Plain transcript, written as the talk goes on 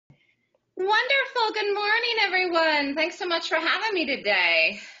Wonderful. Good morning, everyone. Thanks so much for having me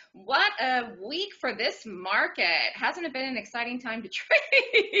today. What a week for this market. Hasn't it been an exciting time to trade?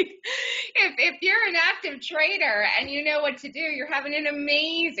 If you're an active trader and you know what to do, you're having an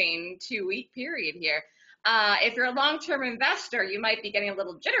amazing 2 week period here. If you're a long-term investor, you might be getting a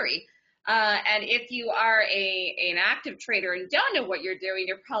little jittery. And if you are an active trader and don't know what you're doing,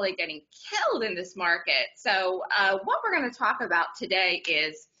 you're probably getting killed in this market. So what we're going to talk about today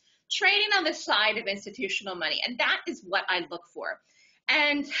is trading on the side of institutional money. And that is what I look for.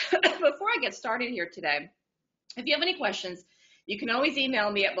 And before I get started here today, if you have any questions, you can always email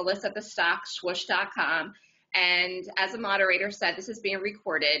me at melissa@thestockswoosh.com. And as a moderator said, this is being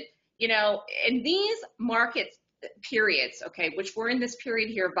recorded. You know, in these market periods, okay, which we're in this period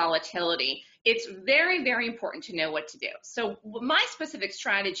here of volatility, it's very, very important to know what to do. So my specific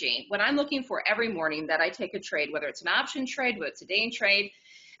strategy, what I'm looking for every morning that I take a trade, whether it's an option trade, whether it's a day trade,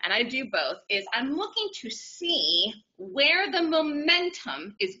 and I do both, is I'm looking to see where the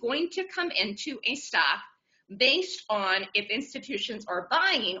momentum is going to come into a stock based on if institutions are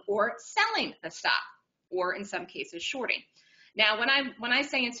buying or selling the stock, or in some cases shorting. Now, when I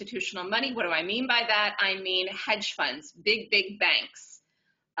say institutional money, what do I mean by that? I mean hedge funds, big banks,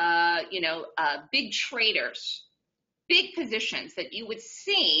 big traders, big positions that you would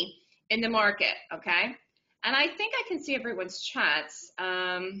see in the market, okay? And I think I can see everyone's chats.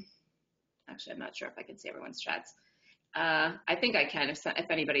 Actually, I'm not sure if I can see everyone's chats. I think I can if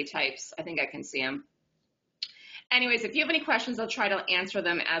anybody types. I think I can see them. Anyways, if you have any questions, I'll try to answer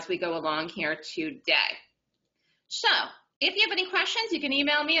them as we go along here today. So if you have any questions, you can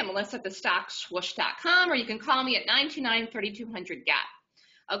email me at melissa@thestockswoosh.com, or you can call me at 929-3200-GAP.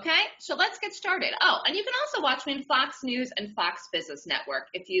 Okay, so let's get started. Oh, and you can also watch me on Fox News and Fox Business Network.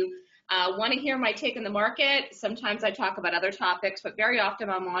 If you want to hear my take on the market, sometimes I talk about other topics, but very often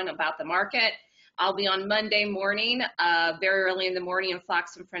I'm on about the market. I'll be on Monday morning, very early in the morning, on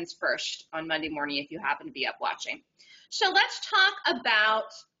Fox and Friends First on Monday morning if you happen to be up watching. So let's talk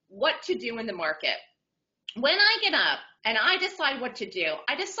about what to do in the market. When I get up and I decide what to do,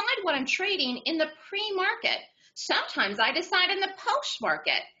 I decide what I'm trading in the pre-market. Sometimes I decide in the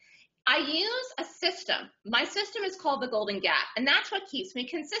post-market. I use a system. My system is called the Golden Gap, and that's what keeps me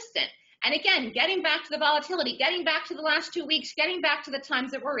consistent. And again, getting back to the volatility, getting back to the last 2 weeks, getting back to the times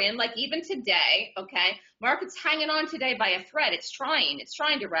that we're in, like even today, okay? Market's hanging on today by a thread. It's trying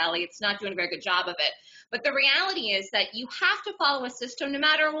to rally. It's not doing a very good job of it. But the reality is that you have to follow a system no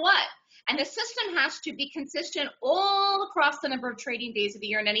matter what. And the system has to be consistent all across the number of trading days of the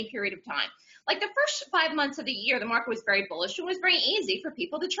year in any period of time. Like the first 5 months of the year, the market was very bullish. It was very easy for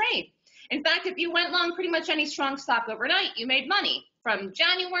people to trade. In fact, if you went long pretty much any strong stock overnight, you made money from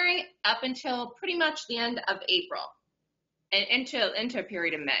January up until pretty much the end of April and into a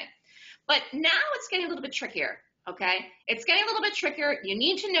period of May. But now it's getting a little bit trickier, okay? It's getting a little bit trickier. You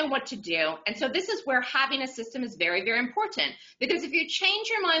need to know what to do. And so this is where having a system is very, very important, because if you change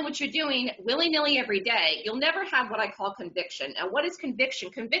your mind what you're doing willy-nilly every day, you'll never have what I call conviction. Now, what is conviction?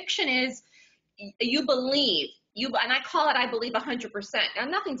 Conviction is you believe. And I call it, I believe, 100%. Now,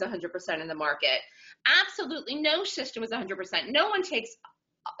 nothing's 100% in the market. Absolutely no system is 100%. No one takes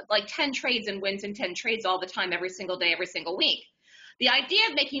like 10 trades and wins in 10 trades all the time, every single day, every single week. The idea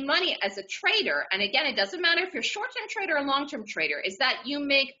of making money as a trader, and again, it doesn't matter if you're a short-term trader or long-term trader, is that you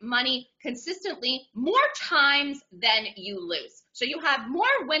make money consistently more times than you lose. So you have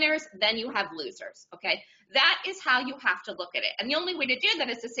more winners than you have losers, okay? That is how you have to look at it. And the only way to do that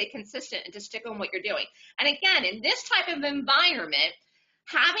is to stay consistent and to stick on what you're doing. And again, in this type of environment,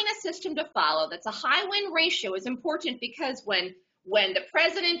 having a system to follow that's a high win ratio is important, because when the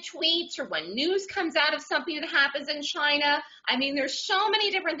president tweets or when news comes out of something that happens in China, I mean, there's so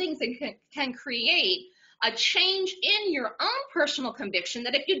many different things that can create a change in your own personal conviction,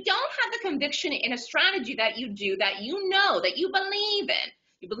 that if you don't have the conviction in a strategy that you do, that you know, that you believe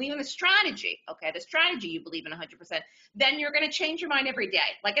in the strategy, okay, the strategy you believe in 100%, then you're going to change your mind every day.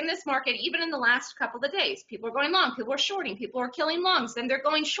 Like in this market, even in the last couple of days, people are going long, people are shorting, people are killing longs, then they're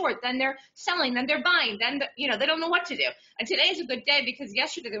going short, then they're selling, then they're buying, then, they don't know what to do. And today's a good day because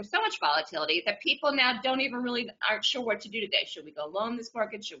yesterday there was so much volatility that people now aren't sure what to do today. Should we go long this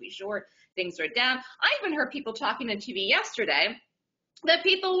market? Should we short? Things are down. I even heard people talking on TV yesterday that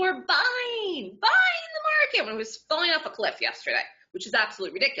people were buying the market when it was falling off a cliff yesterday, which is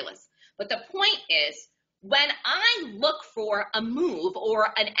absolutely ridiculous. But the point is, when I look for a move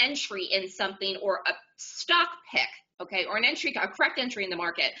or an entry in something, or a stock pick, okay, or a correct entry in the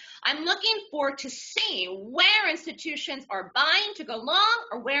market, I'm looking to see where institutions are buying to go long,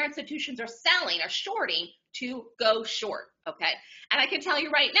 or where institutions are selling or shorting to go short. okay? And I can tell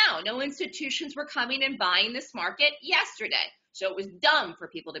you right now, no institutions were coming and buying this market yesterday. So it was dumb for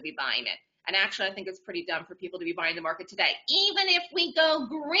people to be buying it. And actually, I think it's pretty dumb for people to be buying the market today. Even if we go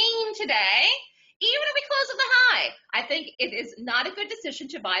green today, even if we close at the high, I think it is not a good decision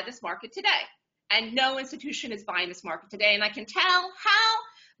to buy this market today. And no institution is buying this market today. And I can tell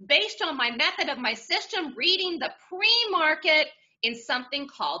how, based on my method of my system, reading the pre-market in something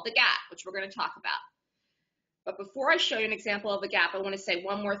called the gap, which we're going to talk about. But before I show you an example of the gap, I want to say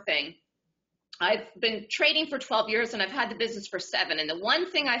one more thing. I've been trading for 12 years and I've had the business for 7. And the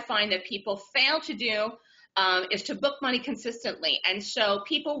one thing I find that people fail to do is to book money consistently. And so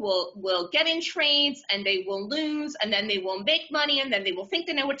people will get in trades and they will lose, and then they will make money, and then they will think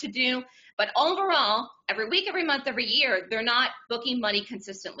they know what to do. But overall, every week, every month, every year, they're not booking money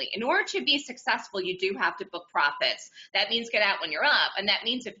consistently. In order to be successful, you do have to book profits. That means get out when you're up. And that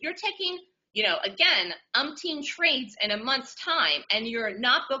means if you're taking, again, umpteen trades in a month's time and you're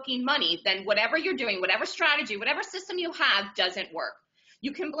not booking money, then whatever you're doing, whatever strategy, whatever system you have doesn't work.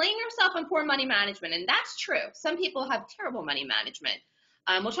 You can blame yourself on poor money management, and that's true. Some people have terrible money management.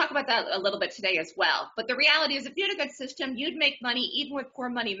 We'll talk about that a little bit today as well. But the reality is, if you had a good system, you'd make money even with poor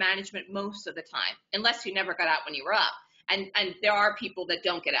money management most of the time, unless you never got out when you were up. And there are people that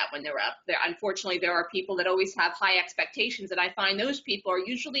don't get out when they're up. Unfortunately, there are people that always have high expectations, and I find those people are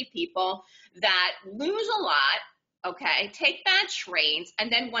usually people that lose a lot, okay, take bad trades,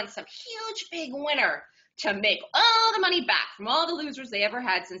 and then want some huge big winner to make all the money back from all the losers they ever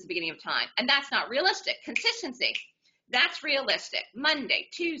had since the beginning of time. And that's not realistic. Consistency, that's realistic. Monday,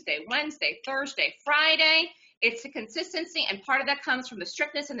 Tuesday, Wednesday, Thursday, Friday, it's the consistency, and part of that comes from the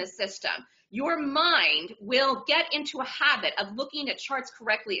strictness in the system. Your mind will get into a habit of looking at charts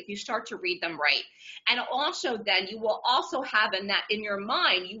correctly if you start to read them right. And also then you will also have in your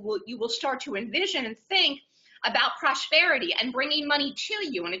mind, you will start to envision and think about prosperity and bringing money to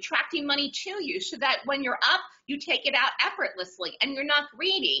you and attracting money to you, so that when you're up, you take it out effortlessly and you're not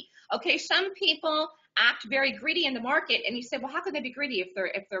greedy. Okay, some people act very greedy in the market, and you say, well, how can they be greedy if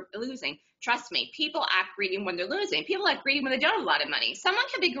they're losing? Trust me, people act greedy when they're losing. People act greedy when they don't have a lot of money. Someone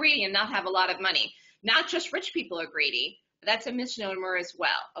can be greedy and not have a lot of money. Not just rich people are greedy. That's a misnomer as well,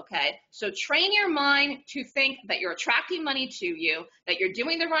 okay? So train your mind to think that you're attracting money to you, that you're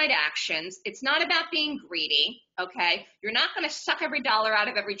doing the right actions. It's not about being greedy, okay? You're not going to suck every dollar out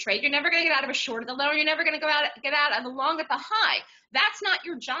of every trade. You're never going to get out of a short at the low. You're never going to get out of the long at the high. That's not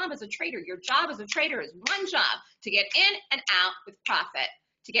your job as a trader. Your job as a trader is one job: to get in and out with profit.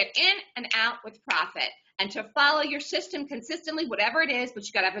 To get in and out with profit, and to follow your system consistently, whatever it is, but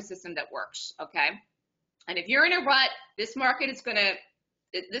you got to have a system that works, okay? And if you're in a rut, this market is going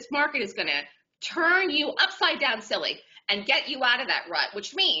to turn you upside down silly and get you out of that rut,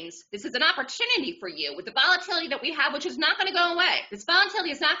 which means this is an opportunity for you with the volatility that we have, which is not going to go away. This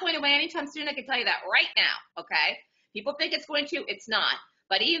volatility is not going away anytime soon. I can tell you that right now, okay? People think it's going to, it's not.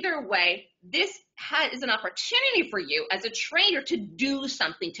 But either way, this is an opportunity for you as a trader to do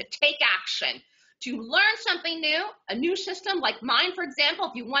something, to take action, to learn something new, a new system like mine, for example.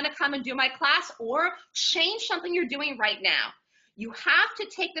 If you want to come and do my class, or change something you're doing right now, you have to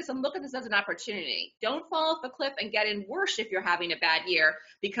take this and look at this as an opportunity. Don't fall off the cliff and get in worse if you're having a bad year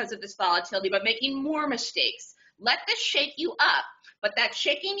because of this volatility, but making more mistakes. Let this shake you up. But that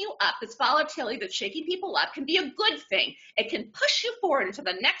shaking you up, this volatility that's shaking people up, can be a good thing. It can push you forward into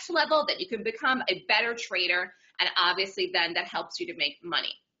the next level, that you can become a better trader, and obviously then that helps you to make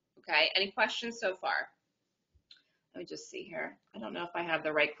money. Okay, any questions so far? Let me just see here. I don't know if I have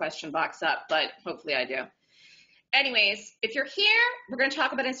the right question box up, but hopefully I do. Anyways, if you're here, we're going to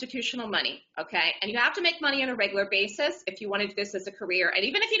talk about institutional money, okay? And you have to make money on a regular basis if you want to do this as a career. And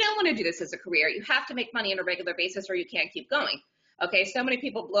even if you don't want to do this as a career, you have to make money on a regular basis or you can't keep going. Okay, so many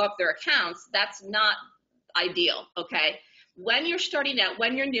people blow up their accounts. That's not ideal, okay? When you're starting out,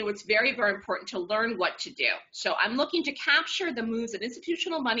 when you're new, it's very, very important to learn what to do. So I'm looking to capture the moves that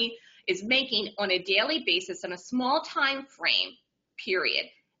institutional money is making on a daily basis on a small time frame period.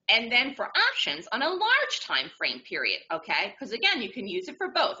 And then for options on a large time frame period, okay? Because again, you can use it for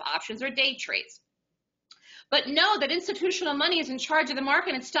both options or day trades. But know that institutional money is in charge of the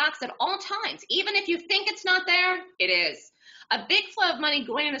market and stocks at all times. Even if you think it's not there, it is. A big flow of money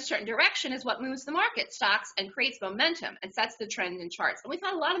going in a certain direction is what moves the market, stocks, and creates momentum and sets the trend in charts. And we've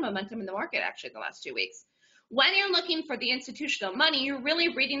had a lot of momentum in the market actually in the last 2 weeks. When you're looking for the institutional money, you're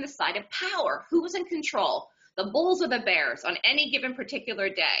really reading the side of power. Who's in control? The bulls or the bears on any given particular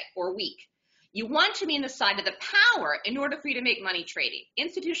day or week. You want to be in the side of the power in order for you to make money trading.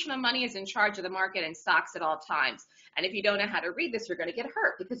 Institutional money is in charge of the market and stocks at all times. And if you don't know how to read this, you're going to get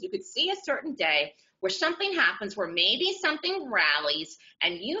hurt, because you could see a certain day where something happens, where maybe something rallies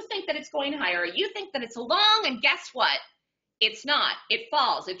and you think that it's going higher, you think that it's long, and guess what? It's not. It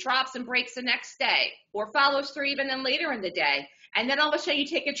falls, it drops and breaks the next day, or follows through even then later in the day. And then all of a sudden you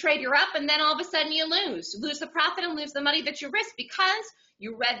take a trade, you're up, and then all of a sudden you lose the profit and lose the money that you risked because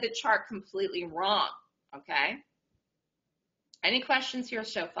you read the chart completely wrong, okay? Any questions here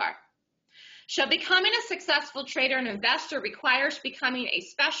so far? So becoming a successful trader and investor requires becoming a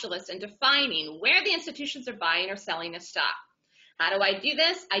specialist in defining where the institutions are buying or selling a stock. How do I do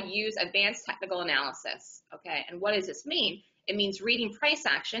this? I use advanced technical analysis, okay? And what does this mean? It means reading price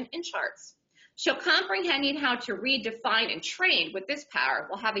action in charts. So comprehending how to read, define, and trade with this power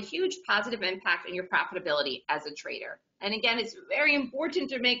will have a huge positive impact on your profitability as a trader. And again, it's very important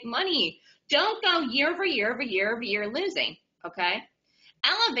to make money. Don't go year over year over year over year losing, okay?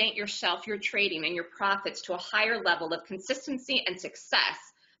 Elevate yourself, your trading, and your profits to a higher level of consistency and success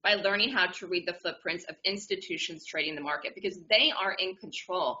by learning how to read the footprints of institutions trading the market, because they are in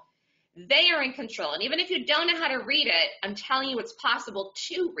control. They are in control. And even if you don't know how to read it, I'm telling you it's possible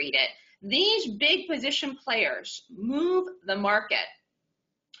to read it. These big position players move the market,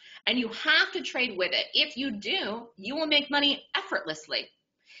 and you have to trade with it. If you do, you will make money effortlessly.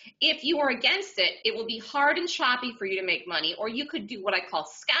 If you are against it, it will be hard and choppy for you to make money, or you could do what I call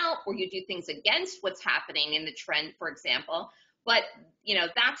scalp, where you do things against what's happening in the trend, for example. But, you know,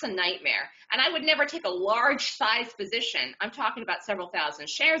 that's a nightmare. And I would never take a large size position, I'm talking about several thousand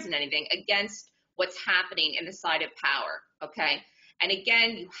shares in anything, against what's happening in the side of power, okay? And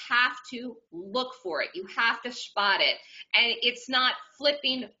again, you have to look for it. You have to spot it. And it's not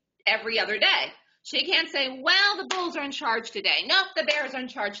flipping every other day. So you can't say, well, the bulls are in charge today. Nope, the bears are in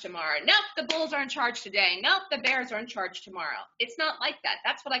charge tomorrow. Nope, the bulls are in charge today. Nope, the bears are in charge tomorrow. It's not like that.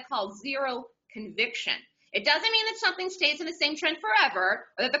 That's what I call zero conviction. It doesn't mean that something stays in the same trend forever,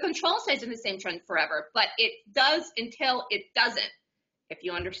 or that the control stays in the same trend forever, but it does until it doesn't, if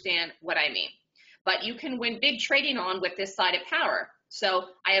you understand what I mean. But you can win big trading on with this side of power. So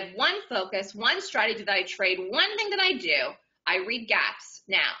I have one focus, one strategy that I trade, one thing that I do. I read gaps.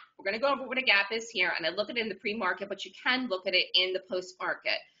 Now, we're going to go over what a gap is here, and I look at it in the pre-market, but you can look at it in the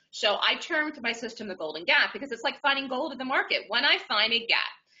post-market. So I term to my system the golden gap, because it's like finding gold in the market. When I find a gap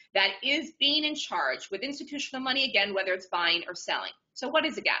that is being in charge with institutional money, again, whether it's buying or selling. So what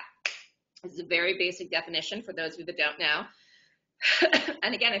is a gap? This is a very basic definition for those of you that don't know.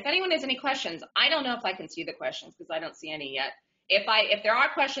 And again, if anyone has any questions, I don't know if I can see the questions because I don't see any yet. If there are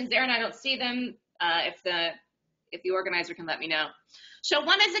questions there and I don't see them, if the organizer can let me know. So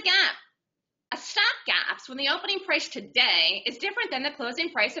what is a gap? A stock gaps when the opening price today is different than the closing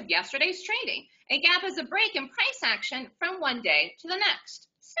price of yesterday's trading. A gap is a break in price action from one day to the next.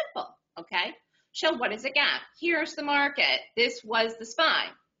 Simple, okay? So what is a gap? Here's the market. This was the SPY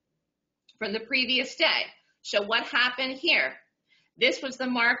from the previous day. So what happened here? This was the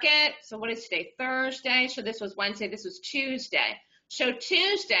market. So what is today? Thursday. So this was Wednesday. This was Tuesday. So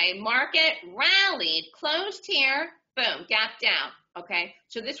Tuesday, market rallied, closed here, boom, gap down, okay?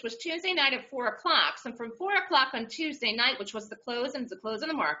 So this was Tuesday night at 4 o'clock. So from 4 o'clock on Tuesday night, which was the close and the close of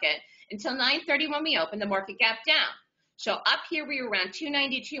the market, until 9:30 when we opened, the market gap down. So up here, we were around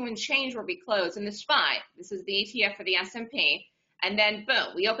 292 and change where we closed in the SPY. This is the ETF for the S&P. And then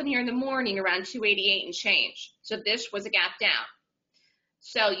boom, we opened here in the morning around 288 and change. So this was a gap down.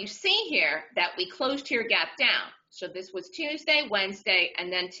 So you see here that we closed here gap down. So this was Tuesday, Wednesday,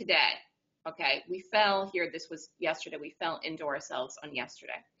 and then today. Okay, we fell here. This was yesterday. We fell into ourselves on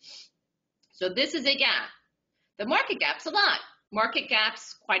yesterday. So this is a gap. The market gap's a lot. Market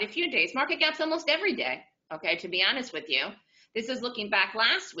gaps quite a few days. Market gaps almost every day. Okay, to be honest with you. This is looking back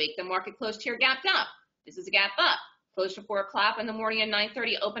last week. The market closed here, gapped up. This is a gap up. Closed to 4 o'clock in the morning at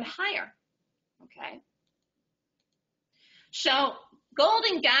 9:30, opened higher. Okay. So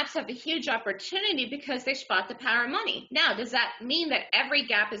golden gaps have a huge opportunity because they spot the power of money. Now, does that mean that every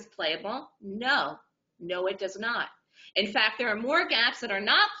gap is playable? No. No, it does not. In fact, there are more gaps that are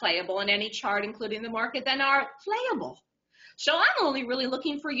not playable in any chart, including the market, than are playable. So I'm only really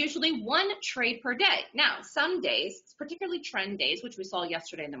looking for usually one trade per day. Now, some days, particularly trend days, which we saw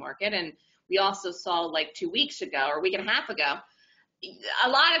yesterday in the market, and we also saw like 2 weeks ago or a week and a half ago, a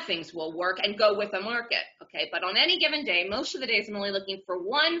lot of things will work and go with the market, okay? But on any given day, most of the days I'm only looking for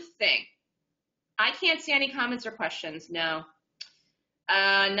one thing. I can't see any comments or questions, no.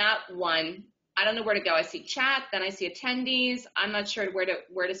 Not one. I don't know where to go. I see chat, then I see attendees. I'm not sure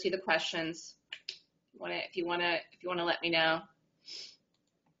where to see the questions. If you wanna let me know.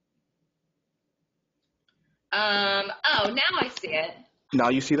 Oh, now I see it. Now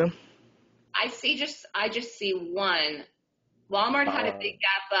you see them? I just see one. Walmart had a Uh, big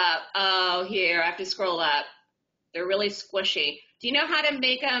gap up. Oh, here, I have to scroll up. They're really squishy. Do you know how to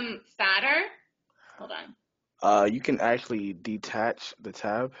make them fatter? Hold on. you can actually detach the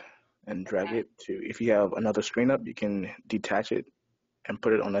tab and drag Okay. it to, if you have another screen up, you can detach it and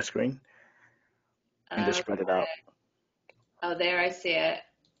put it on that screen and just Okay. spread it out. Oh, there I see it.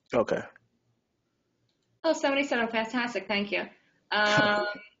 Okay. Oh, somebody said I'm fantastic. Thank you. Um,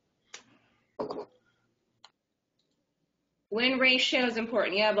 win ratio is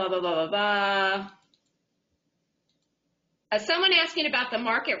important. Yeah, blah, blah, blah, blah, blah. Someone asking about the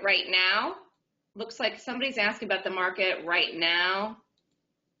market right now. Looks like somebody's asking about the market right now.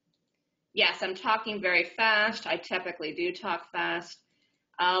 Yes, I'm talking very fast. I typically do talk fast.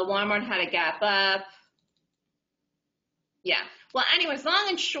 Walmart had a gap up. Yeah. Well, anyways, long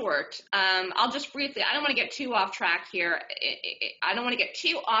and short, I'll just briefly, I don't want to get too off track here. I don't want to get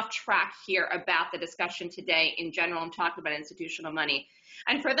too off track here about the discussion today in general. I'm talking about institutional money.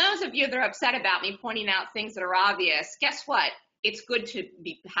 And for those of you that are upset about me pointing out things that are obvious, guess what? It's good to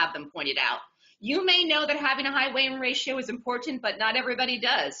have them pointed out. You may know that having a high win ratio is important, but not everybody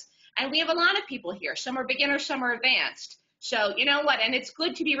does. And we have a lot of people here. Some are beginners, some are advanced. So you know what? And it's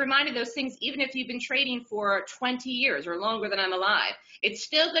good to be reminded of those things, even if you've been trading for 20 years or longer than I'm alive. It's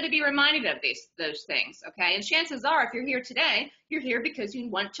still good to be reminded of those things, okay? And chances are, if you're here today, you're here because you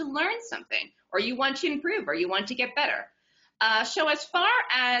want to learn something, or you want to improve, or you want to get better. So as far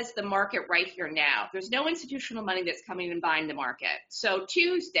as the market right here now, there's no institutional money that's coming and buying the market. So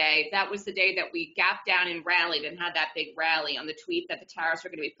Tuesday, that was the day that we gapped down and rallied and had that big rally on the tweet that the tariffs are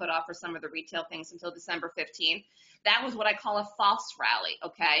going to be put off for some of the retail things until December 15th. That was what I call a false rally,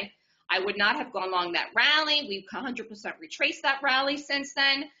 okay? I would not have gone along that rally. We've 100% retraced that rally since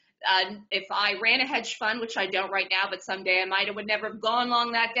then. If I ran a hedge fund, which I don't right now, but someday I might, I would never have gone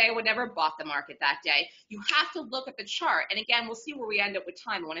long that day. I would never have bought the market that day. You have to look at the chart. And again, we'll see where we end up with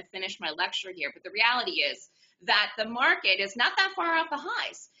time. I want to finish my lecture here. But the reality is that the market is not that far off the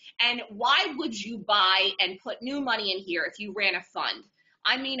highs. And why would you buy and put new money in here if you ran a fund?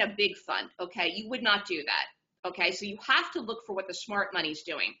 I mean a big fund, okay? You would not do that, okay? So you have to look for what the smart money's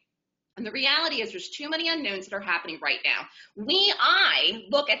doing. And the reality is there's too many unknowns that are happening right now. I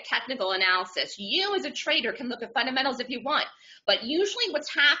look at technical analysis. You as a trader can look at fundamentals if you want, but usually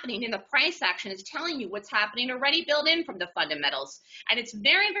what's happening in the price action is telling you what's happening already built in from the fundamentals. And it's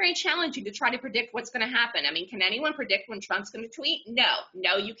very, very challenging to try to predict what's going to happen. I mean, can anyone predict when Trump's going to tweet?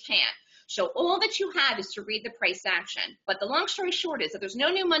 No, you can't. So all that you have is to read the price action. But the long story short is that there's no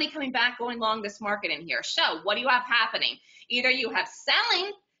new money coming back going long this market in here. So what do you have happening? Either you have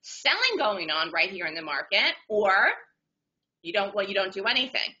selling going on right here in the market, or you don't do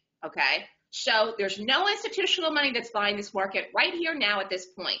anything, okay? So there's no institutional money that's buying this market right here now at this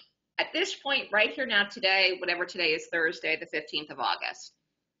point. At this point, right here now today, whatever today is, Thursday, the 15th of August.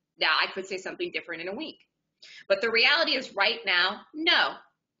 Now, I could say something different in a week. But the reality is right now, no.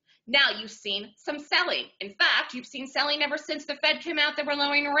 Now you've seen some selling. In fact, you've seen selling ever since the Fed came out that we're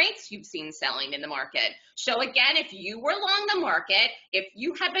lowering rates. You've seen selling in the market. So again, if you were long the market, if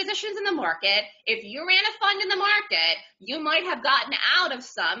you had positions in the market, if you ran a fund in the market, you might have gotten out of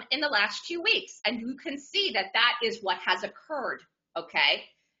some in the last 2 weeks. And you can see that that is what has occurred, okay?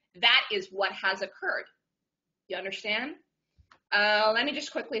 That is what has occurred. You understand? Let me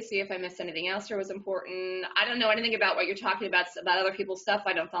just quickly see if I missed anything else that was important. I don't know anything about what you're talking about other people's stuff.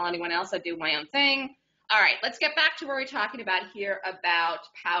 I don't follow anyone else. I do my own thing. All right, let's get back to where we're talking about here about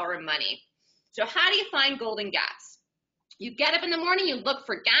power and money. So how do you find golden gaps? You get up in the morning, you look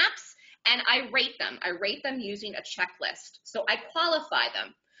for gaps, and I rate them. I rate them using a checklist. So I qualify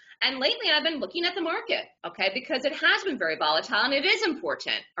them. And lately I've been looking at the market, okay, because it has been very volatile and it is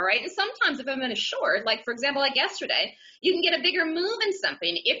important, all right? And sometimes if I'm in a short, like for example, like yesterday, you can get a bigger move in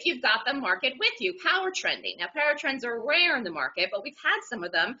something if you've got the market with you, power trending. Now, power trends are rare in the market, but we've had some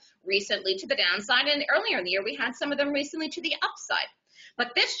of them recently to the downside, and earlier in the year, we had some of them recently to the upside.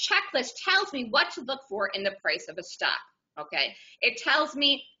 But this checklist tells me what to look for in the price of a stock. Okay, it tells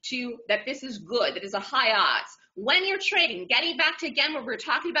me that this is good, that is a high odds. When you're trading, getting back to again what we were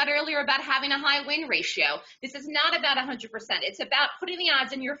talking about earlier about having a high win ratio, this is not about 100%. It's about putting the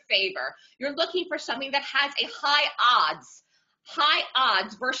odds in your favor. You're looking for something that has a high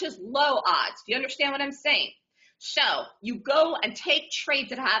odds versus low odds. Do you understand what I'm saying? So you go and take trades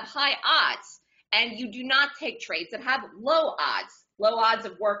that have high odds, and you do not take trades that have low odds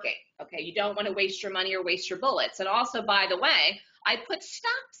of working. Okay, you don't want to waste your money or waste your bullets. And also, by the way, I put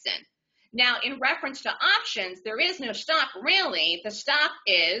stops in. Now, in reference to options, there is no stop really. The stop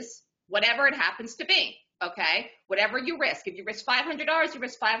is whatever it happens to be. okay? Whatever you risk. If you risk $500, you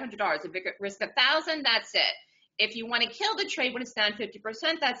risk $500. If you risk 1,000, that's it. If you want to kill the trade when it's down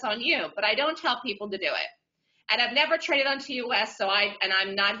 50%, that's on you. But I don't tell people to do it. And I've never traded on TUS, and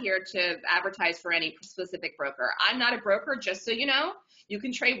I'm not here to advertise for any specific broker. I'm not a broker, just so you know. You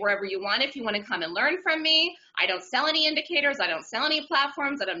can trade wherever you want if you want to come and learn from me. I don't sell any indicators. I don't sell any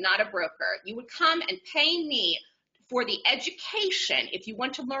platforms, and I'm not a broker. You would come and pay me for the education if you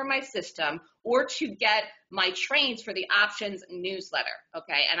want to learn my system or to get my trades for the options newsletter,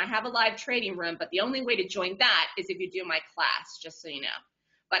 okay? And I have a live trading room, but the only way to join that is if you do my class, just so you know.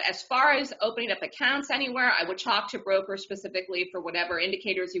 But as far as opening up accounts anywhere, I would talk to brokers specifically for whatever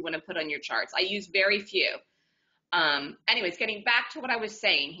indicators you want to put on your charts. I use very few. Anyways, getting back to what I was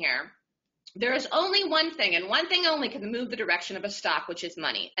saying here, there is only one thing, and one thing only can move the direction of a stock, which is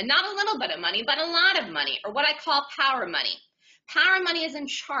money. And not a little bit of money, but a lot of money, or what I call power money. Power money is in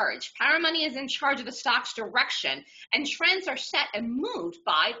charge. Power money is in charge of the stock's direction, and trends are set and moved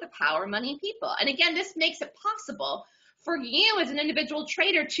by the power money people. And again, this makes it possible for you as an individual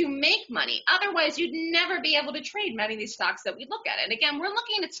trader to make money. Otherwise, you'd never be able to trade many of these stocks that we look at. And again, we're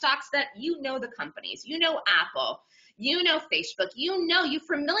looking at stocks that you know the companies. You know Apple. You know Facebook. You're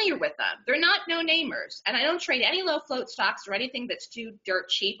familiar with them. They're not no-namers. And I don't trade any low-float stocks or anything that's too dirt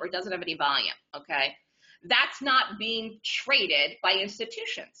cheap or doesn't have any volume, okay? That's not being traded by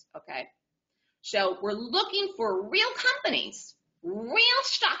institutions, okay? So we're looking for real companies, real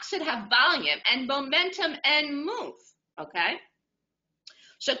stocks that have volume and momentum and move. Okay,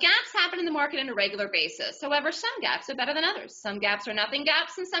 so gaps happen in the market on a regular basis. However, some gaps are better than others. Some gaps are nothing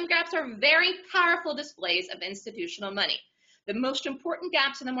gaps, and some gaps are very powerful displays of institutional money. The most important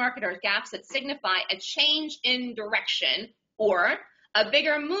gaps in the market are gaps that signify a change in direction or a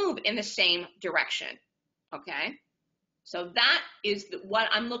bigger move in the same direction. Okay, so that is what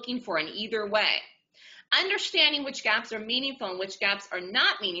I'm looking for in either way. Understanding which gaps are meaningful and which gaps are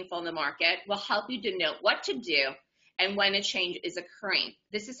not meaningful in the market will help you to know what to do and when a change is occurring.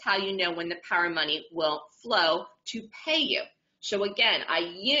 This is how you know when the power money will flow to pay you. So again,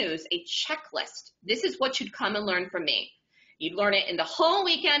 I use a checklist. This is what you'd come and learn from me. You'd learn it in the whole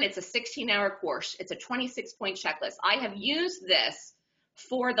weekend. It's a 16-hour course. It's a 26-point checklist. I have used this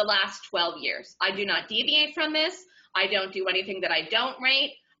for the last 12 years. I do not deviate from this. I don't do anything that I don't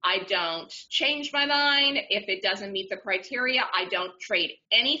rate. I don't change my mind. If it doesn't meet the criteria, I don't trade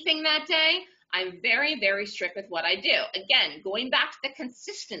anything that day. I'm very, very strict with what I do. Again, going back to the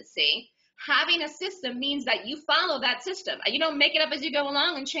consistency, having a system means that you follow that system. You don't make it up as you go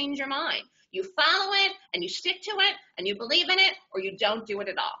along and change your mind. You follow it and you stick to it and you believe in it, or you don't do it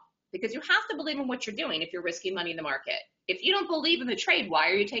at all. Because you have to believe in what you're doing if you're risking money in the market. If you don't believe in the trade, why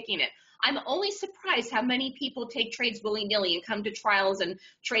are you taking it? I'm only surprised how many people take trades willy-nilly and come to trials and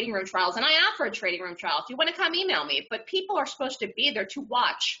trading room trials. And I offer a trading room trial. If you want to come, email me. But people are supposed to be there to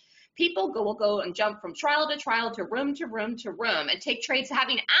watch. People will go and jump from trial to trial to room to room to room and take trades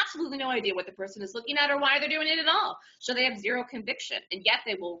having absolutely no idea what the person is looking at or why they're doing it at all. So they have zero conviction, and yet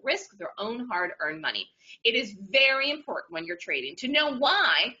they will risk their own hard-earned money. It is very important when you're trading to know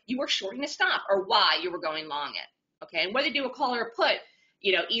why you were shorting a stock or why you were going long it, okay? And whether you do a call or a put,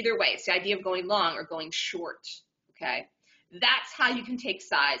 either way, it's the idea of going long or going short, okay? That's how you can take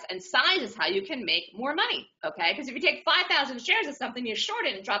size, and size is how you can make more money, okay? Because if you take 5,000 shares of something, you short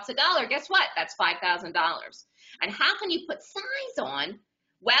it and it drops $1, guess what? That's $5,000. And how can you put size on?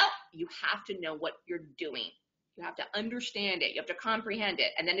 Well, you have to know what you're doing. You have to understand it. You have to comprehend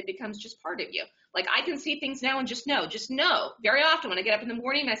it, and then it becomes just part of you. Like I can see things now and just know. Very often when I get up in the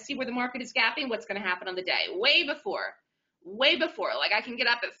morning and I see where the market is gapping, what's going to happen on the day, way before. Like I can get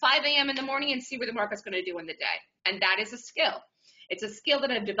up at 5 a.m. in the morning and see where the market's going to do in the day. And that is a skill. It's a skill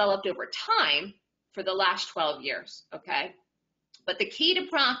that I've developed over time for the last 12 years, okay? But the key to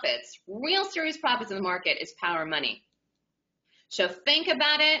profits, real serious profits in the market, is power money. So think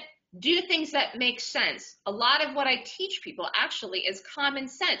about it. Do things that make sense. A lot of what I teach people actually is common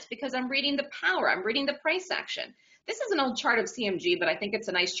sense because I'm reading the power. I'm reading the price action. This is an old chart of CMG, but I think it's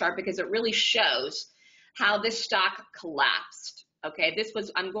a nice chart because it really shows how this stock collapsed. Okay,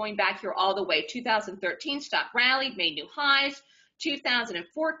 I'm going back here all the way. 2013 stock rallied, made new highs.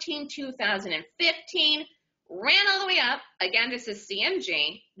 2014, 2015, ran all the way up. Again, this is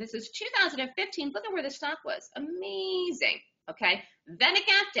CMG. This is 2015. Look at where the stock was. Amazing. Okay, then it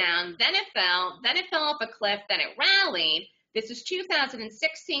gapped down, then it fell off a cliff, then it rallied. This is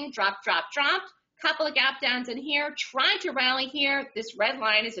 2016, dropped. Couple of gap downs in here, tried to rally here. This red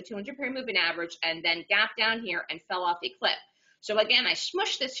line is a 200-period moving average, and then gap down here and fell off a cliff. So again, I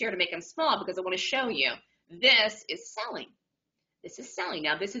smushed this here to make them small because I want to show you this is selling. This is selling.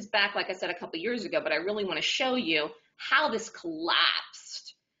 Now, this is back, like I said, a couple years ago, but I really want to show you how this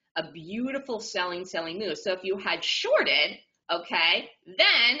collapsed. A beautiful selling move. So if you had shorted, okay,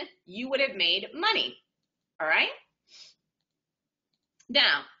 then you would have made money. All right.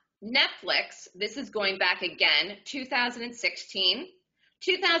 Now, Netflix, this is going back again, 2016.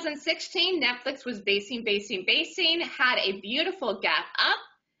 2016, Netflix was basing, had a beautiful gap up.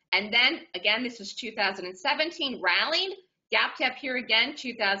 And then again, this was 2017, rallied, gapped up here again,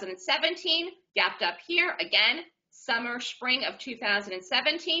 2017, gapped up here again, summer, spring of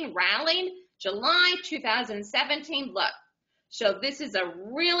 2017, rallied, July 2017, look. So this is a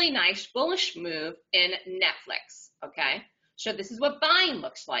really nice bullish move in Netflix, okay? So this is what buying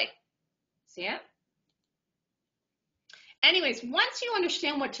looks like. See it? Anyways, once you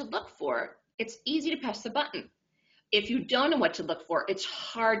understand what to look for, it's easy to press the button. If you don't know what to look for, it's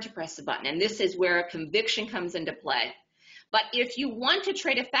hard to press the button. And this is where conviction comes into play. But if you want to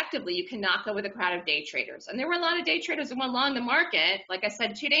trade effectively, you cannot go with a crowd of day traders. And there were a lot of day traders that went long the market, like I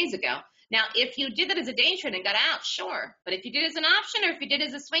said 2 days ago. Now, if you did it as a day trade and got out, sure. But if you did it as an option or if you did it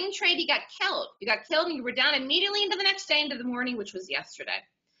as a swing trade, you got killed. You got killed and you were down immediately into the next day, into the morning, which was yesterday.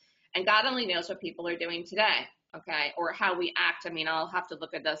 And God only knows what people are doing today, okay, or how we act. I mean, I'll have to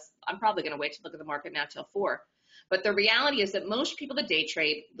look at this. I'm probably going to wait to look at the market now till 4. But the reality is that most people that day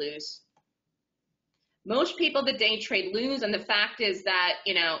trade lose. Most people that day trade lose, and the fact is that,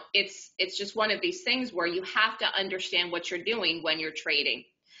 you know, it's just one of these things where you have to understand what you're doing when you're trading.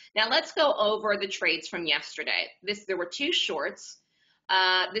 Now let's go over the trades from yesterday. There were 2 shorts.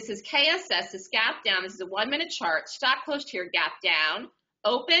 This is KSS, this gap down. This is a 1-minute chart. Stock closed here, gap down.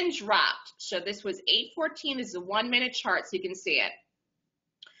 Open, dropped. So this was 8:14. This is a 1-minute chart, so you can see it.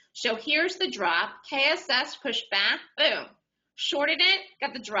 So here's the drop. KSS pushed back, boom. Shorted it,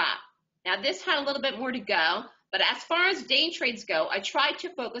 got the drop. Now this had a little bit more to go, but as far as day trades go, I tried to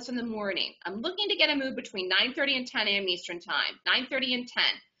focus on the morning. I'm looking to get a move between 9:30 and 10 a.m. Eastern time, 9:30 and 10.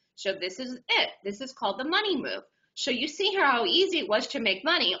 So this is it. This is called the money move. So you see here how easy it was to make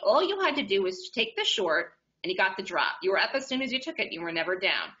money. All you had to do was take the short and you got the drop. You were up as soon as you took it. You were never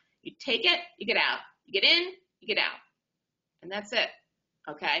down. You take it, you get out. You get in, you get out. And that's it.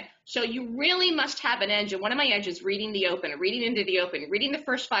 Okay, so you really must have an edge. And one of my edges, reading the open, reading into the open, reading the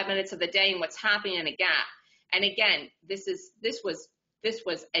first 5 minutes of the day and what's happening in a gap. And again, this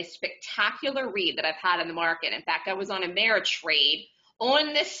was a spectacular read that I've had in the market. In fact, I was on a mirror trade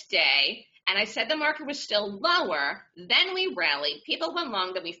on this day, and I said the market was still lower. Then we rallied. People went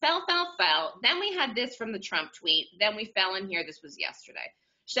long. Then we fell. Then we had this from the Trump tweet. Then we fell in here. This was yesterday.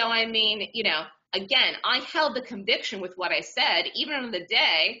 So, I mean, you know, again, I held the conviction with what I said, even on the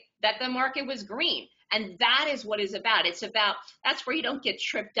day that the market was green. And that is what it's about. It's about, that's where you don't get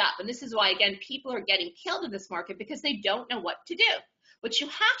tripped up. And this is why, again, people are getting killed in this market because they don't know what to do. But you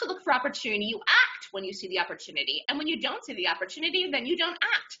have to look for opportunity. You act when you see the opportunity. And when you don't see the opportunity, then you don't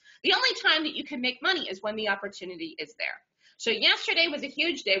act. The only time that you can make money is when the opportunity is there. So yesterday was a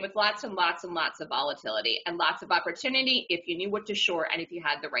huge day with lots and lots and lots of volatility and lots of opportunity if you knew what to short and if you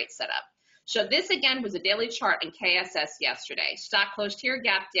had the right setup. So this again was a daily chart in KSS yesterday. Stock closed here,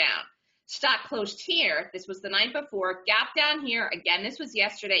 gap down. Stock closed here. This was the night before. Gap down here. Again, this was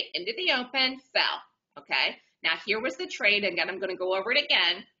yesterday. Into the open, fell. Okay. Now here was the trade. Again, I'm going to go over it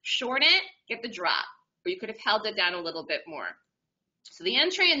again. Short it, get the drop. Or you could have held it down a little bit more. So the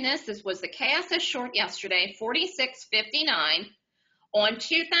entry in this was the KSS short yesterday, 46.59 on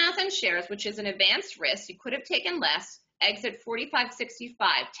 2,000 shares, which is an advanced risk. You could have taken less. Exit 45.65.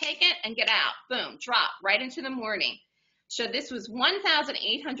 Take it and get out. Boom, drop right into the morning. So this was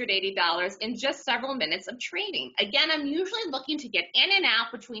 $1,880 in just several minutes of trading. Again, I'm usually looking to get in and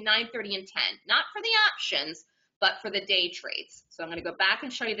out between 9:30 and 10, not for the options, but for the day trades. So I'm going to go back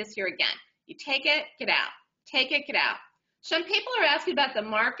and show you this here again. You take it, get out. Take it, get out. Some people are asking about the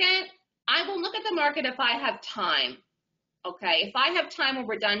market. I will look at the market if I have time. Okay, if I have time when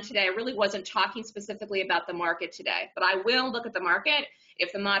we're done today, I really wasn't talking specifically about the market today, but I will look at the market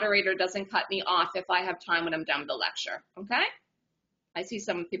if the moderator doesn't cut me off if I have time when I'm done with the lecture, okay? I see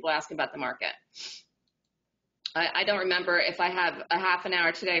some people asking about the market. I don't remember if I have a half an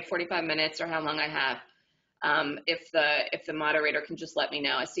hour today, 45 minutes, or how long I have. If the moderator can just let me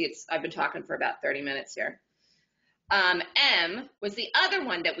know. I see I've been talking for about 30 minutes here. M was the other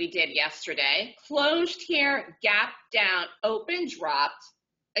one that we did yesterday. Closed here, gap down, open, dropped.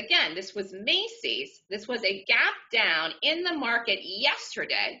 Again, this was Macy's. This was a gap down in the market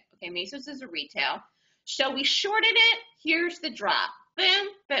yesterday. Okay, Macy's is a retail. So we shorted it. Here's the drop. Boom,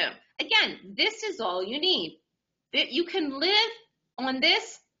 boom. Again, this is all you need. You can live on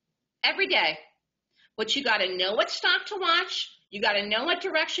this every day. But you got to know what stock to watch. You got to know what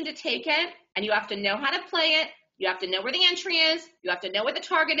direction to take it, and you have to know how to play it. You have to know where the entry is. You have to know what the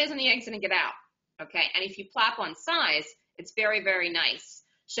target is and the exit and get out. Okay, and if you plop on size, it's very, very nice.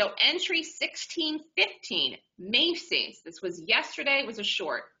 So entry 1615, Macy's. This was yesterday. It was a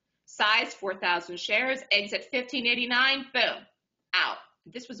short. Size 4,000 shares. Exit 1589. Boom, out.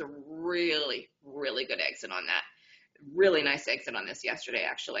 This was a really, really good exit on that. Really nice exit on this yesterday,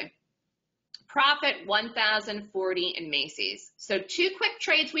 actually. Profit 1,040 in Macy's. So 2 quick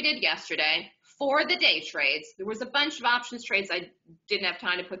trades we did yesterday for the day trades. There was a bunch of options trades. I didn't have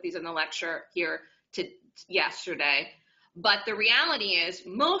time to put these in the lecture here to yesterday. But the reality is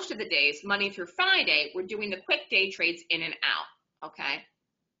most of the days, Monday through Friday, we're doing the quick day trades in and out, okay?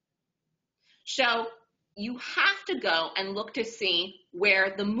 So you have to go and look to see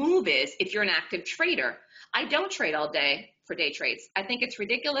where the move is if you're an active trader. I don't trade all day for day trades. I think it's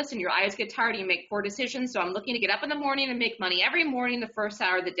ridiculous and your eyes get tired and you make poor decisions. So I'm looking to get up in the morning and make money every morning the first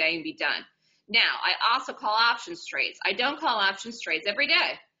hour of the day and be done. Now, I also call options trades. I don't call options trades every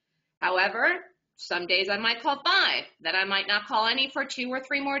day. However, some days I might call 5, then I might not call any for 2 or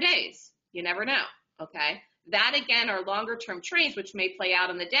 3 more days. You never know, okay? That, again, are longer-term trades, which may play out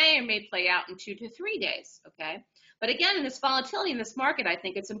in the day or may play out in 2 to 3 days, okay? But again, in this volatility in this market, I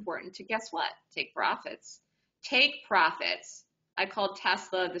think it's important to, guess what? Take profits. Take profits. I called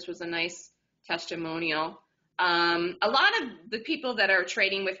Tesla. This was a nice testimonial. A lot of the people that are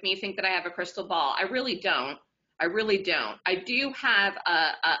trading with me think that I have a crystal ball. I really don't. I really don't. I do have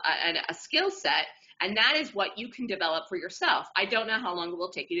a skill set, and that is what you can develop for yourself. I don't know how long it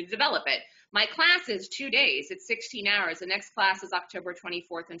will take you to develop it. My class is 2 days. It's 16 hours. The next class is October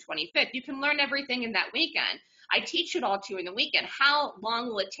 24th and 25th. You can learn everything in that weekend. I teach it all to you in the weekend. How long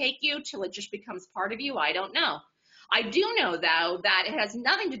will it take you till it just becomes part of you? I don't know. I do know, though, that it has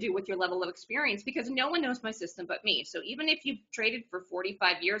nothing to do with your level of experience because no one knows my system but me. So even if you've traded for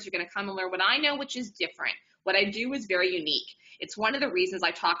 45 years, you're going to come and learn what I know, which is different. What I do is very unique. It's one of the reasons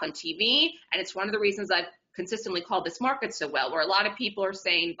I talk on TV, and it's one of the reasons I've consistently called this market so well, where a lot of people are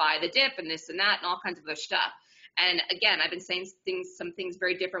saying buy the dip and this and that and all kinds of other stuff. And again, I've been saying some things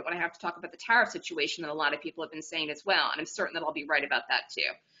very different when I have to talk about the tariff situation that a lot of people have been saying as well. And I'm certain that I'll be right about that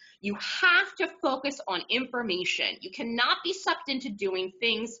too. You have to focus on information. You cannot be sucked into doing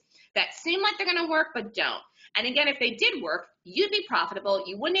things that seem like they're going to work but don't. And again, if they did work, you'd be profitable.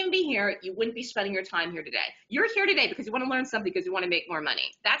 You wouldn't even be here. You wouldn't be spending your time here today. You're here today because you want to learn something, because you want to make more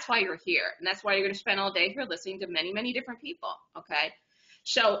money. That's why you're here. And that's why you're going to spend all day here listening to many, many different people, okay?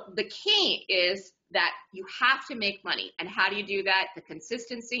 So the key is that you have to make money. And how do you do that? The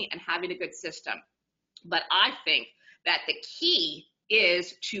consistency and having a good system. But I think that the key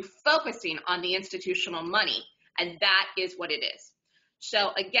is to focusing on the institutional money. And that is what it is.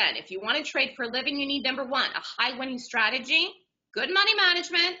 So again, if you want to trade for a living, you need, number 1, a high winning strategy, good money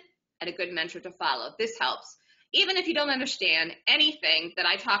management, and a good mentor to follow. This helps. Even if you don't understand anything that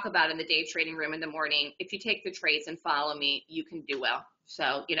I talk about in the day trading room in the morning, if you take the trades and follow me, you can do well.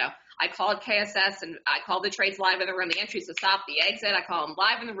 So, I call it KSS and I call the trades live in the room. The entries, the stop, the exit, I call them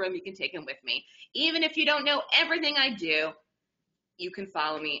live in the room. You can take them with me. Even if you don't know everything I do, you can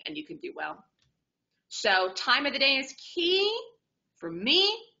follow me and you can do well. So time of the day is key. For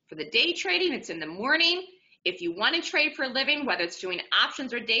me, for the day trading, it's in the morning. If you want to trade for a living, whether it's doing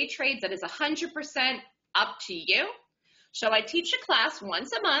options or day trades, that is 100% up to you. So I teach a class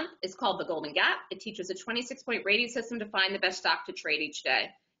once a month. It's called the Golden Gap. It teaches a 26-point rating system to find the best stock to trade each day.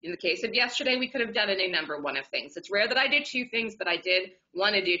 In the case of yesterday, we could have done any number one of things. It's rare that I do 2 things, but I did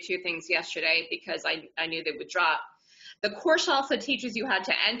want to do 2 things yesterday because I knew they would drop. The course also teaches you how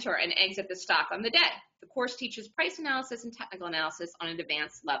to enter and exit the stock on the day. The course teaches price analysis and technical analysis on an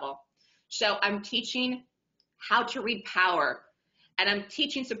advanced level. So I'm teaching how to read power, and I'm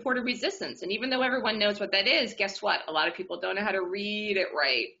teaching support and resistance. And even though everyone knows what that is, guess what? A lot of people don't know how to read it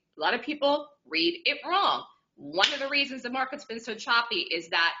right. A lot of people read it wrong. One of the reasons the market's been so choppy is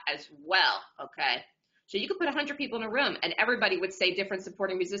that as well, okay? So you could put 100 people in a room, and everybody would say different support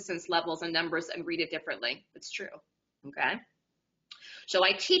and resistance levels and numbers and read it differently. It's true. Okay, so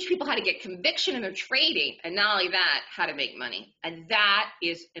I teach people how to get conviction in their trading, and not only that, how to make money, and that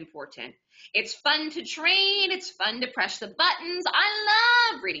is important. It's fun to trade. It's fun to press the buttons.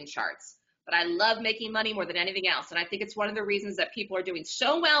 I love reading charts, but I love making money more than anything else, and I think it's one of the reasons that people are doing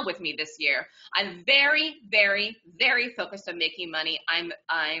so well with me this year. I'm very, very, very focused on making money. I'm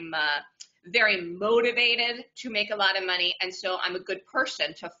very motivated to make a lot of money, and so I'm a good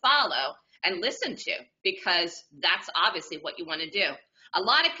person to follow and listen to, because that's obviously what you want to do. A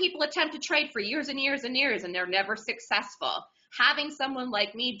lot of people attempt to trade for years and years and years, and they're never successful. having someone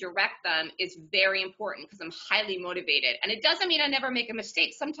like me direct them is very important because I'm highly motivated. And it doesn't mean I never make a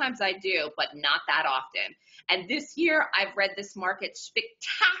mistake. Sometimes I do, but not that often. And this year, I've read this market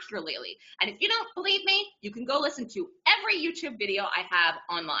spectacularly. And if you don't believe me, you can go listen to every YouTube video I have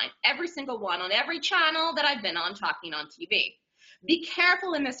online, every single one on every channel that I've been on talking on TV. Be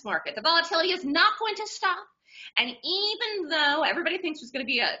careful in this market. The volatility is not going to stop. And even though everybody thinks there's going to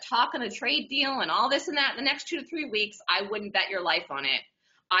be a talk on a trade deal and all this and that in the next 2 to 3 weeks, I wouldn't bet your life on it.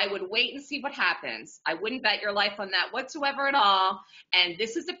 I would wait and see what happens. I wouldn't bet your life on that whatsoever at all. And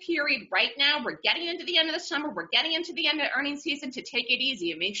this is a period right now. We're getting into the end of the summer. We're getting into the end of earnings season to take it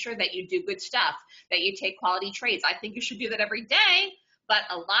easy and make sure that you do good stuff, that you take quality trades. I think you should do that every day. But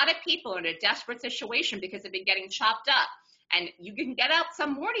a lot of people are in a desperate situation because they've been getting chopped up. And you can get out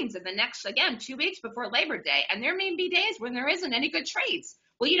some mornings in the next, again, 2 weeks before Labor Day. And there may be days when there isn't any good trades.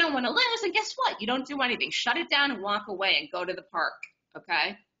 Well, you don't want to lose. And guess what? You don't do anything. Shut it down and walk away and go to the park.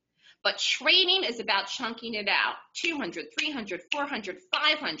 Okay? But trading is about chunking it out. 200, 300, 400,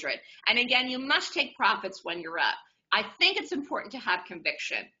 500. And again, you must take profits when you're up. I think it's important to have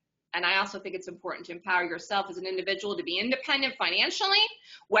conviction. And I also think it's important to empower yourself as an individual to be independent financially,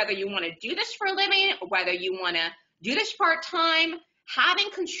 whether you want to do this for a living or whether you want to do this part-time.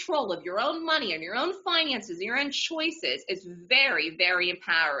 Having control of your own money and your own finances, your own choices is very, very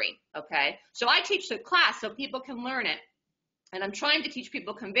empowering, okay? So I teach the class so people can learn it. And I'm trying to teach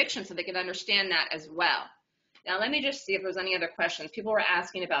people conviction so they can understand that as well. Now, let me just see if there's any other questions. People were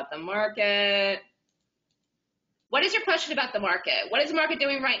asking about the market. What is your question about the market? What is the market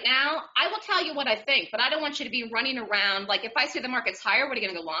doing right now? I will tell you what I think, but I don't want you to be running around. Like if I say the market's higher, what are you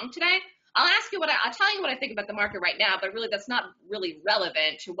going to go long today? I'll tell you what I think about the market right now, but really that's not really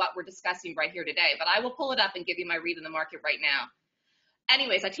relevant to what we're discussing right here today. But I will pull it up and give you my read in the market right now.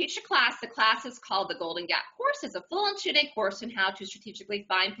 Anyways, I teach a class. The class is called the Golden Gap Course. It's a full and 2-day course on how to strategically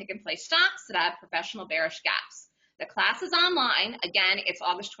find, pick, and place stocks that have professional bearish gaps. The class is online. Again, it's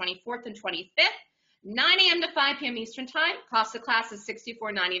August 24th and 25th, 9 a.m. to 5 p.m. Eastern Time. Cost of class is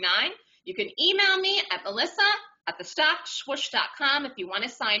 $64.99. You can email me at melissa@thestockswoosh.com if you want to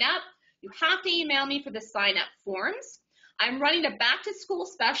sign up. You have to email me for the sign-up forms. I'm running a back-to-school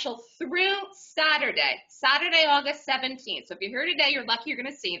special through Saturday, August 17th. So if you're here today, you're lucky you're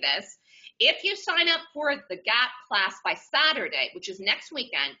going to see this. If you sign up for the GAP class by Saturday, which is next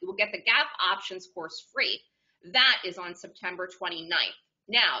weekend, you will get the GAP options course free. That is on September 29th.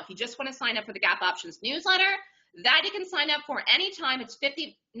 Now, if you just want to sign up for the GAP options newsletter, that you can sign up for anytime. It's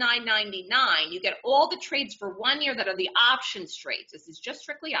 $59.99. You get all the trades for 1 year that are the options trades. This is just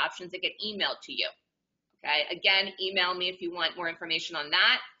strictly options that get emailed to you. Okay, again, email me if you want more information on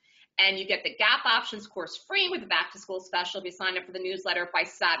that. And you get the GAP options course free with the back to school special if you sign up for the newsletter by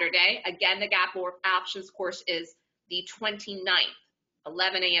Saturday. Again, the GAP options course is the 29th,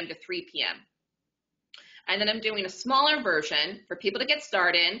 11 a.m. to 3 p.m. And then I'm doing a smaller version for people to get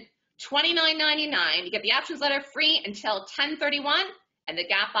started, $29.99. You get the options letter free until 10/31, and the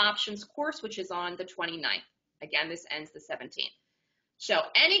GAP options course, which is on the 29th. Again, this ends the 17th. So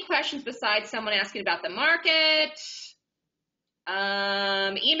any questions besides someone asking about the market?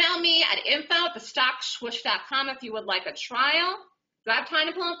 Email me at info@thestockswoosh.com if you would like a trial. Do I have time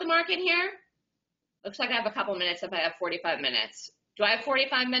to pull up the market here? Looks like I have a couple minutes if I have 45 minutes. Do I have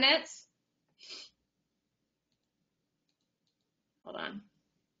 45 minutes? Hold on.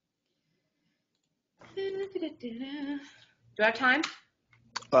 Do I have time?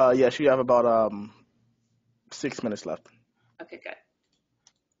 Yes, you have about 6 minutes left. Okay, good.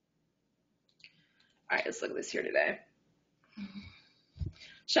 All right, let's look at this here today.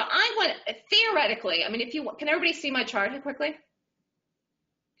 So I want, theoretically, I mean, if you, can everybody see my chart here quickly?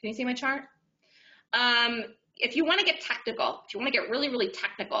 Can you see my chart? If you want to get technical, if you want to get really, really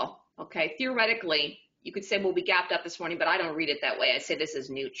technical, okay, theoretically, you could say, well, we gapped up this morning, but I don't read it that way. I say this is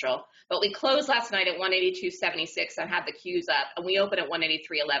neutral. But we closed last night at 182.76. I have the Qs up, and we open at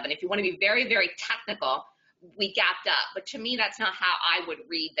 183.11. If you want to be very, very technical, we gapped up. But to me, that's not how I would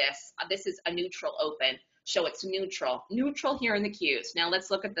read this. This is a neutral open, so it's neutral. Neutral here in the Qs. Now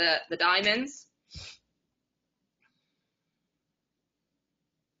let's look at the diamonds.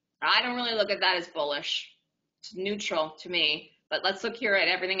 I don't really look at that as bullish. It's neutral to me. But let's look here at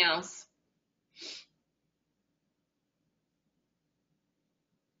everything else.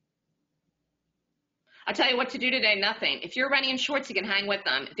 I'll tell you what to do today, nothing. If you're running in shorts, you can hang with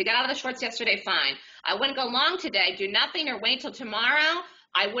them. If you got out of the shorts yesterday, fine. I wouldn't go long today, do nothing or wait till tomorrow.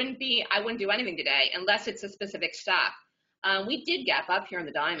 I wouldn't do anything today unless it's a specific stock. We did gap up here in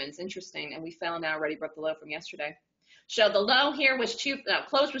the diamonds, interesting, and we fell now, already broke the low from yesterday. So the low here was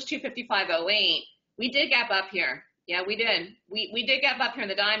close was 255.08. We did gap up here. Yeah, we did. We did gap up here in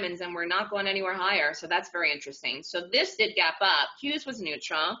the diamonds, and we're not going anywhere higher. So that's very interesting. So this did gap up. Q's was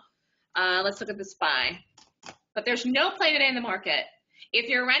neutral. Let's look at the SPY. But there's no play today in the market. If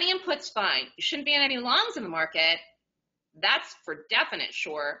you're running in puts, fine. You shouldn't be in any longs in the market. That's for definite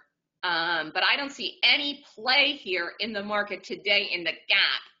sure. But I don't see any play here in the market today in the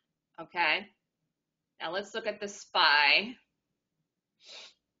gap. Okay. Now let's look at the SPY.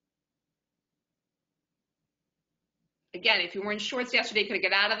 Again, if you were in shorts yesterday, you could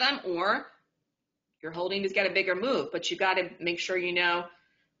get out of them, or you're holding to get a bigger move, but you got to make sure you know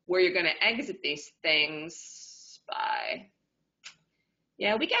where you're going to exit these things. SPY.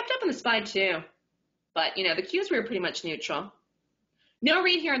 Yeah, we gapped up in the SPY too, but you know, the Qs were pretty much neutral. No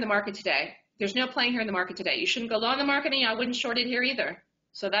read here in the market today. There's no play here in the market today. You shouldn't go long in the market, and I wouldn't short it here either.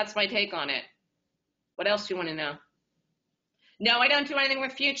 So that's my take on it. What else do you want to know? No, I don't do anything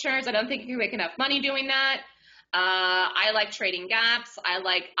with futures. I don't think you can make enough money doing that. I like trading gaps. I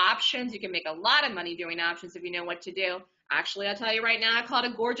like options. You can make a lot of money doing options if you know what to do. Actually, I'll tell you right now, I called a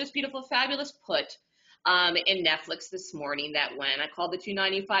gorgeous, beautiful, fabulous put in Netflix this morning that went. I called the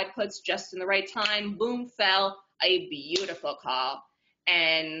 295 puts just in the right time. Boom, fell. A beautiful call.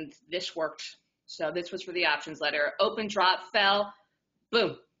 And this worked. So this was for the options letter. Open, drop, fell.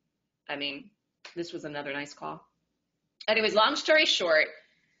 Boom. I mean, this was another nice call. Anyways, long story short,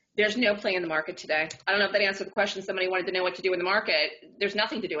 there's no play in the market today. I don't know if that answered the question. Somebody wanted to know what to do in the market. There's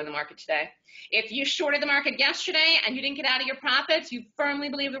nothing to do in the market today. If you shorted the market yesterday and you didn't get out of your profits, you firmly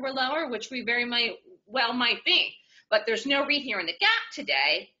believe that we're lower, which we very well might be. But there's no read here in the gap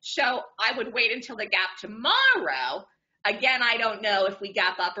today, so I would wait until the gap tomorrow. Again, I don't know if we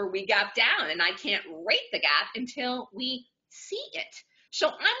gap up or we gap down, and I can't rate the gap until we see it. So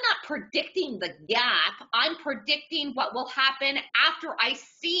I'm not predicting the gap. I'm predicting what will happen after I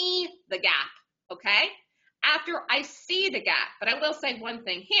see the gap, okay? After I see the gap. But I will say one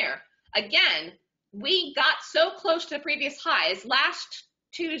thing here. Again, we got so close to the previous highs last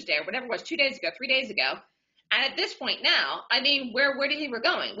Tuesday, or whatever it was, 2 days ago, 3 days ago. And at this point now, I mean, where do you think we're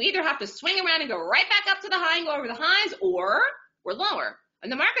going? We either have to swing around and go right back up to the high and go over the highs, or we're lower.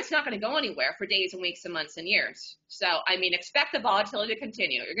 And the market's not going to go anywhere for days and weeks and months and years. So, I mean, expect the volatility to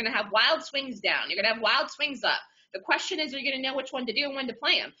continue. You're going to have wild swings down. You're going to have wild swings up. The question is, are you going to know which one to do and when to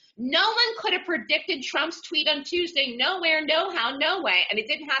play them? No one could have predicted Trump's tweet on Tuesday. Nowhere, no how, no way. And it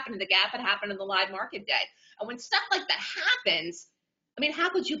didn't happen in the gap. It happened in the live market day. And when stuff like that happens, I mean, how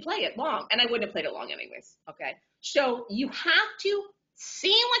could you play it long? And I wouldn't have played it long anyways, okay? So you have to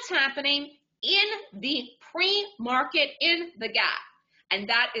see what's happening in the pre-market in the gap. And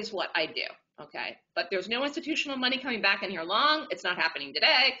that is what I do, okay? But there's no institutional money coming back in here long. It's not happening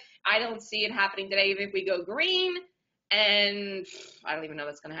today. I don't see it happening today even if we go green. And I don't even know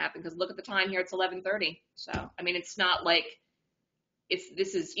that's going to happen because look at the time here. It's 11:30. So, I mean, it's not like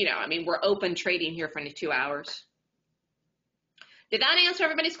this is, you know, I mean, we're open trading here for 2 hours. Did that answer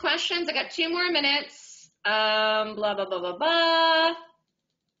everybody's questions? I got 2 more minutes. Blah, blah, blah, blah, blah.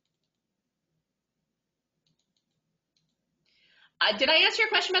 Did I answer your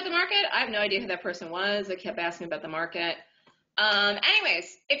question about the market? I have no idea who that person was. They kept asking about the market.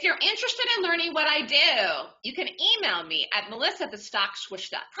 Anyways, if you're interested in learning what I do, you can email me at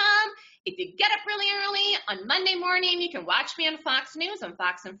melissa@thestockswoosh.com. If you get up really early on Monday morning, you can watch me on Fox News on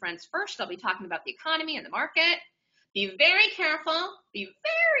Fox and Friends First. I'll be talking about the economy and the market. Be very careful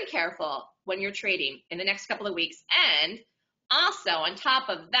when you're trading in the next couple of weeks. And also, on top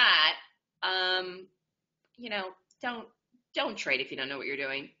of that, you know, don't trade if you don't know what you're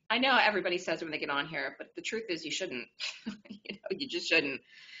doing. I know everybody says when they get on here, but the truth is you shouldn't. You know, you just shouldn't.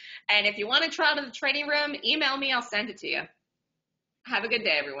 And if you want to try out in the trading room, email me. I'll send it to you. Have a good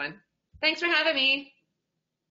day, everyone. Thanks for having me.